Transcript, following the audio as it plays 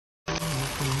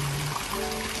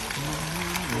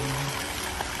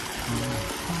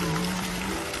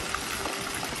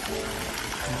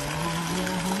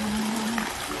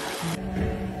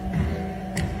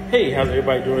Hey, how's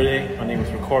everybody doing today? My name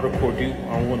is Ricardo Cordu.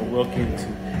 I want to welcome you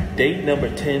to day number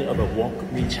 10 of the Walk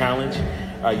With Me Challenge.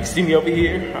 You see me over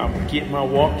here, I'm getting my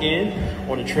walk in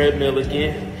on the treadmill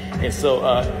again. And so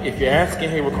if you're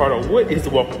asking, hey Ricardo, what is the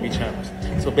Walk With Me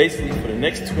Challenge? So basically for the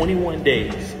next 21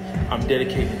 days, I'm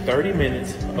dedicating 30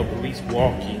 minutes of at least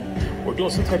walking or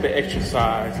doing some type of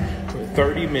exercise for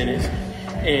 30 minutes.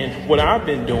 And what I've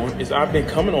been doing is I've been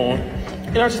coming on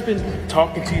and I've just been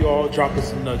talking to you all, dropping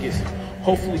some nuggets.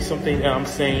 Hopefully something that I'm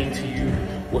saying to you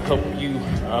will help you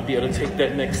be able to take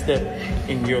that next step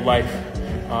in your life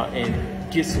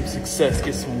and get some success,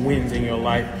 get some wins in your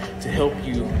life to help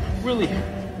you really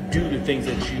do the things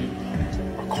that you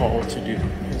are called to do.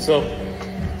 And so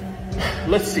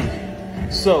let's see.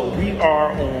 So we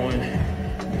are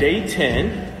on day 10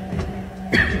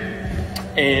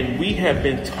 and we have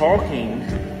been talking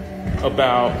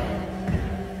about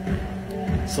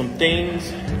some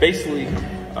things. Basically,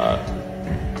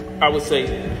 I would say,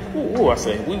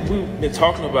 we've been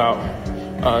talking about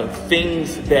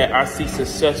things that I see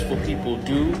successful people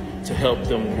do to help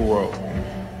them grow.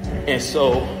 And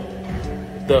so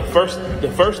the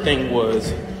first thing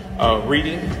was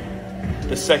reading.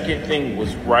 The second thing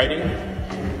was writing,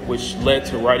 which led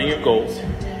to writing your goals.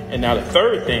 And now the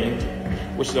third thing,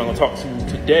 which I'm going to talk to you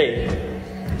today,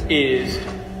 is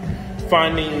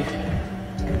finding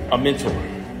a mentor.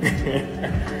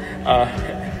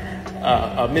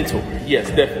 A mentor, yes,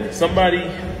 definitely. Somebody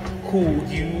who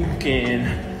you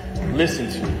can listen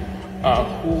to,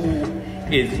 who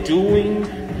is doing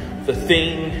the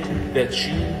thing that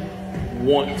you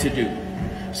want to do.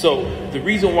 So the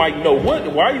reason why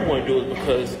why you want to do it,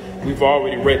 because we've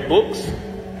already read books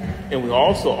and we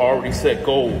also already set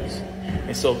goals.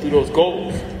 And so through those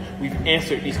goals, we've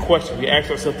answered these questions. We asked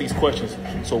ourselves these questions.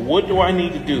 So what do I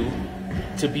need to do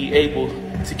to be able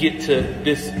to get to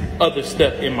this other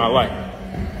step in my life?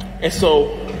 And so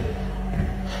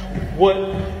what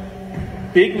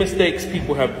big mistakes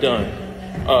people have done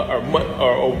or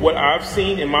what I've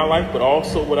seen in my life, but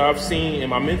also what I've seen in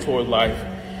my mentor's life,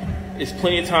 is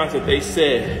plenty of times that they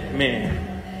said, man,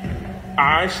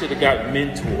 I should have got a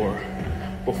mentor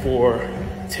before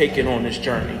taking on this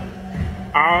journey.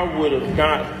 I would have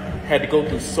not had to go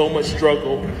through so much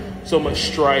struggle, so much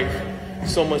strife,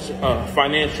 so much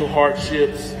financial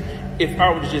hardships if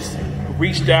I would have just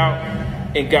reached out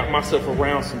and got myself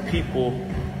around some people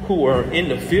who are in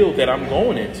the field that I'm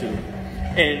going into.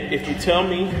 And if you tell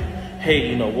me, hey,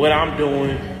 you know what I'm doing,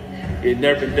 it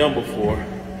never been done before.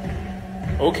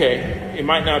 Okay, it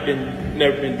might not have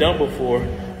never been done before,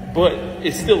 but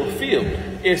it's still a field.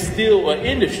 It's still an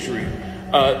industry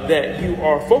that you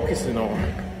are focusing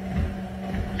on.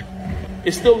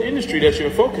 It's still an industry that you're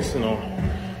focusing on.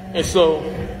 And so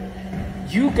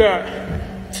you got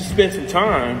to spend some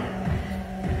time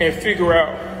and figure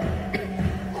out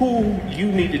who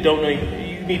you need to donate,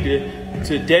 you need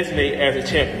to designate as a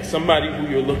champion, somebody who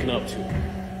you're looking up to.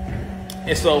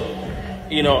 And so,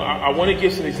 you know, I want to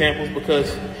give some examples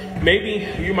because maybe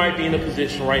you might be in a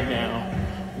position right now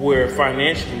where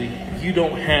financially you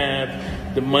don't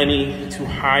have the money to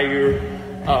hire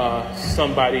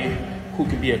somebody who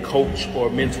can be a coach or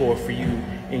a mentor for you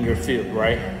in your field,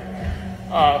 right?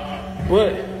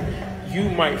 But you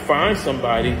might find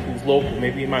somebody who's local.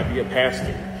 Maybe it might be a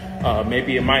pastor.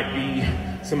 Maybe it might be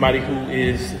somebody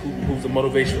who's a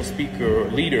motivational speaker or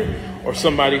leader, or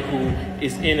somebody who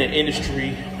is in an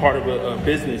industry, part of a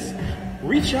business.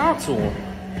 Reach out to them.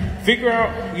 Figure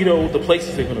out, you know, the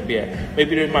places they're going to be at.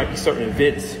 Maybe there might be certain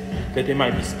events that they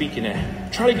might be speaking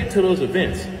at. Try to get to those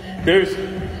events. There's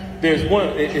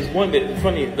one that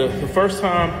funny. The first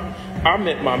time I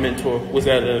met my mentor was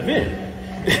at an event.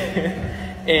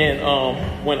 And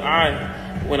when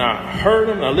I heard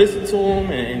him and I listened to him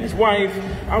and his wife,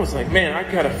 I was like, man, I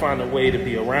gotta find a way to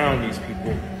be around these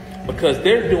people because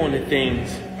they're doing the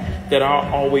things that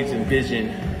I always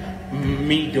envisioned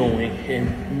me doing,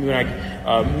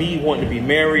 and me wanting to be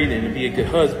married and to be a good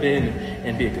husband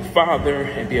and be a good father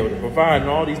and be able to provide and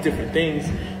all these different things.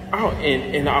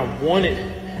 And I wanted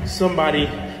somebody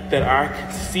that I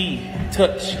could see,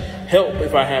 touch, help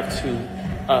if I have to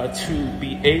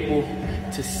be able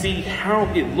to see how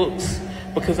it looks,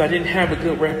 because I didn't have a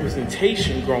good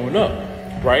representation growing up,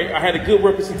 right? I had a good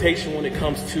representation when it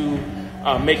comes to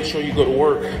making sure you go to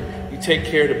work, you take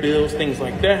care of the bills, things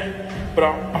like that. But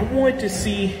I wanted to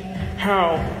see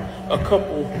how a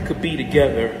couple could be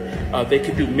together. They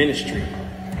could do ministry.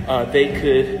 They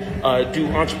could do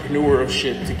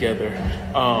entrepreneurship together.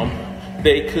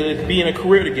 They could be in a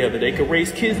career together. They could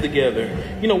raise kids together.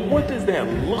 You know, what does that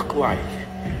look like?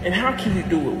 And how can you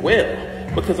do it well?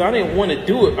 Because I didn't want to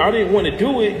do it. I didn't want to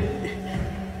do it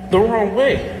the wrong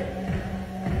way.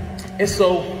 And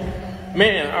so,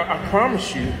 man, I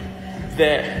promise you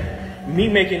that me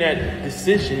making that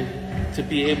decision to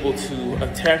be able to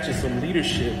attach to some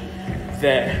leadership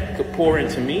that could pour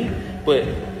into me, but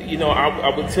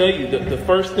I would tell you that the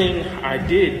first thing I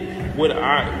did, what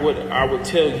I would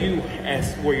tell you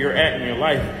as where you're at in your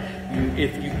life,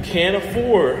 if you can't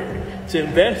afford to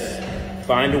invest,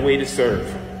 find a way to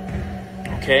serve.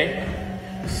 Okay?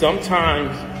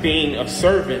 Sometimes being a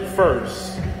servant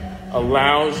first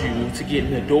allows you to get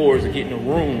in the doors or get in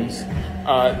the rooms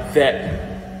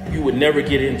that you would never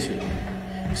get into.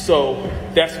 So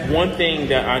that's one thing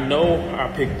that I know I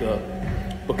picked up,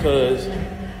 because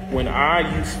when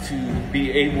I used to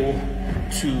be able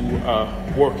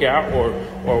to work out,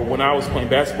 or when I was playing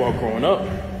basketball growing up,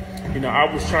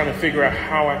 I was trying to figure out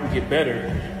how I could get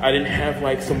better. I didn't have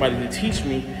like somebody to teach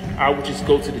me. I would just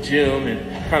go to the gym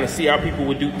and kind of see how people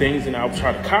would do things, and I would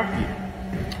try to copy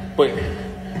it. But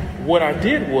what I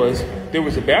did was, there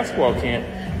was a basketball camp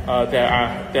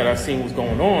that I seen was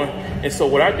going on, and so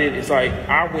what I did is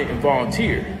I went and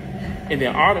volunteered, and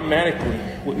then automatically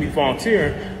with me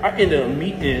volunteering, I ended up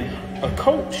meeting a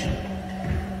coach,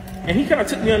 and he kind of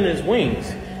took me under his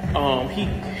wings.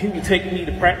 He would take me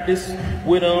to practice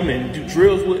with him and do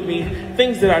drills with me,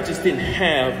 things that I just didn't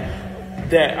have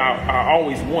that I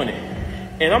always wanted.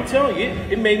 And I'm telling you,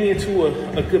 it made me into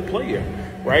a good player,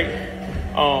 right?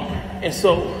 And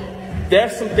so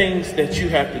that's some things that you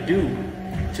have to do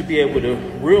to be able to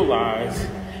realize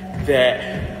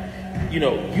that,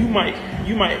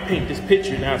 you might paint this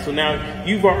picture now. So now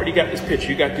you've already got this picture,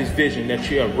 you got this vision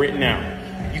that you have written out,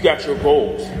 you got your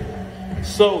goals.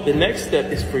 So the next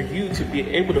step is for you to be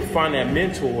able to find that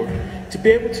mentor to be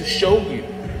able to show you,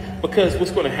 because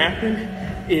what's going to happen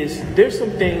is there's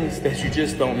some things that you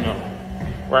just don't know,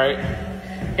 right?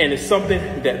 And it's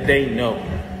something that they know.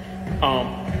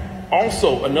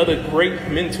 Also, another great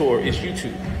mentor is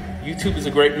YouTube. YouTube is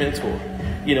a great mentor.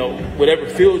 Whatever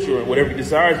field you're in, whatever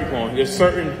desires you're going, there's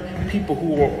certain people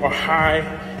who are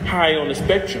high on the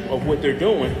spectrum of what they're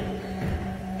doing,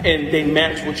 and they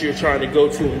match what you're trying to go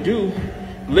to and do.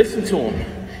 Listen to them.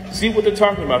 See what they're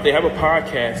talking about. They have a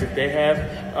podcast, if they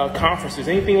have conferences,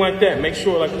 anything like that. Make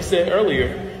sure, like we said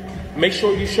earlier, make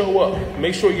sure you show up.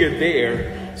 Make sure you're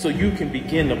there so you can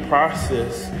begin the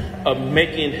process of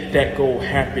making that goal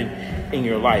happen in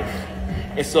your life.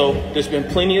 And so there's been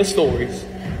plenty of stories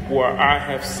where I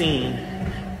have seen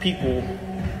people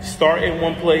start in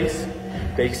one place,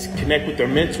 they connect with their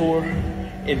mentor,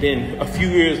 and then a few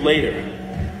years later,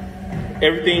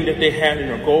 everything that they had in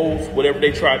their goals, whatever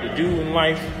they tried to do in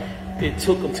life, it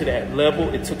took them to that level,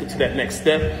 it took them to that next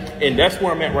step, and that's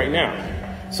where I'm at right now.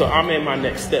 So I'm in my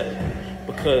next step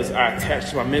because I attached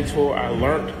to my mentor, I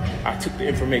learned, I took the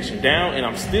information down, and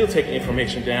I'm still taking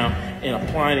information down and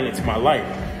applying it into my life.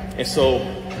 And so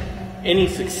any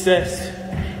success,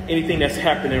 anything that's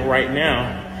happening right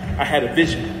now, I had a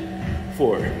vision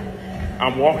for it.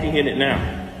 I'm walking in it now.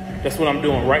 That's what I'm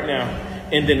doing right now.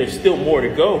 And then there's still more to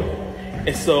go.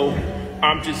 And so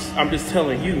I'm just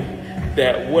telling you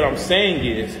that what I'm saying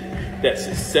is that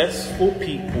successful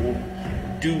people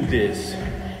do this,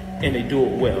 and they do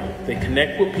it well. They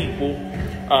connect with people.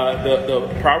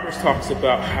 The Proverbs talks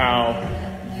about how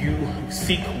you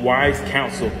seek wise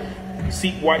counsel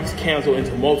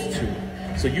into multitude.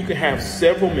 So you can have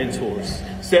several mentors,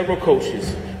 several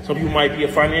coaches. Some people might be a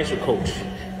financial coach.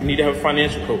 You need to have a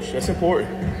financial coach. That's important.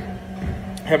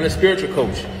 Having a spiritual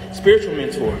coach, spiritual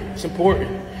mentor, it's important.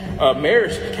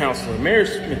 Marriage counselor, marriage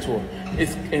mentor,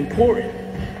 it's important.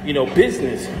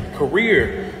 Business,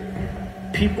 career.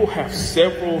 People have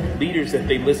several leaders that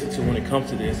they listen to when it comes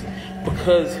to this,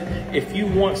 because if you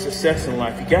want success in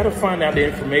life, you got to find out the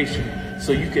information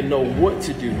so you can know what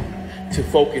to do to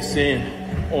focus in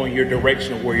on your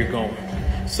direction of where you're going.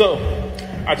 So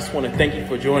I just want to thank you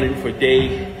for joining me for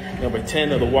day number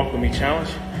 10 of the Walk With Me Challenge.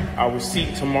 I will see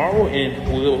you tomorrow,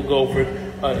 and we'll go over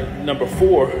number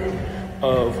 4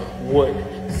 of what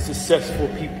successful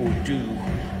people do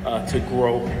to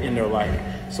grow in their life.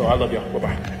 So I love y'all.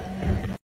 Bye-bye.